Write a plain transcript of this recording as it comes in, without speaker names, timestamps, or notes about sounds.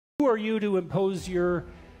Who are you to impose your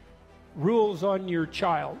rules on your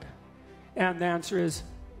child? And the answer is,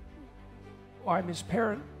 well, I'm his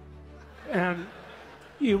parent. And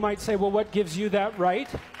you might say, well, what gives you that right?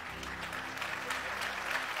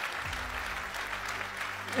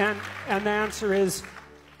 And the answer is,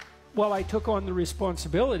 well, I took on the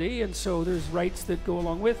responsibility, and so there's rights that go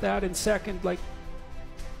along with that. And second, like,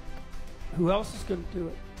 who else is going to do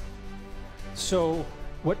it? So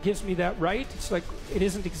what gives me that right? It's like, it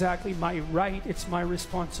isn't exactly my right, it's my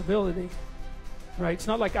responsibility. Right? It's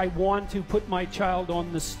not like I want to put my child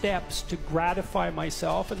on the steps to gratify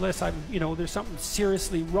myself unless I'm, there's something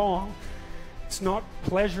seriously wrong. It's not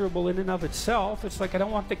pleasurable in and of itself. It's like I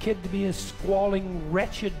don't want the kid to be a squalling,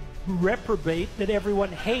 wretched reprobate that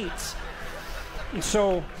everyone hates. And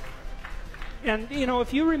so,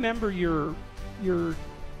 if you remember your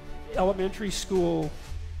elementary school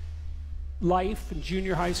life and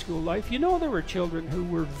junior high school life, there were children who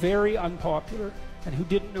were very unpopular and who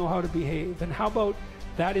didn't know how to behave. And how about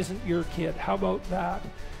that isn't your kid? How about that?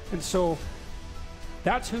 And so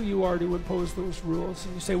that's who you are to impose those rules.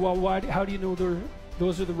 And you say, well, how do you know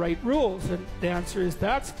those are the right rules? And the answer is,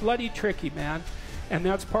 that's bloody tricky, man. And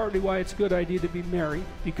that's partly why it's a good idea to be married,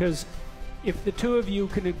 because if the two of you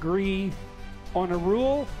can agree on a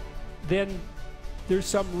rule, then there's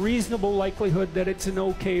some reasonable likelihood that it's an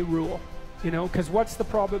okay rule. Because what's the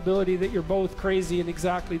probability that you're both crazy in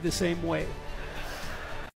exactly the same way?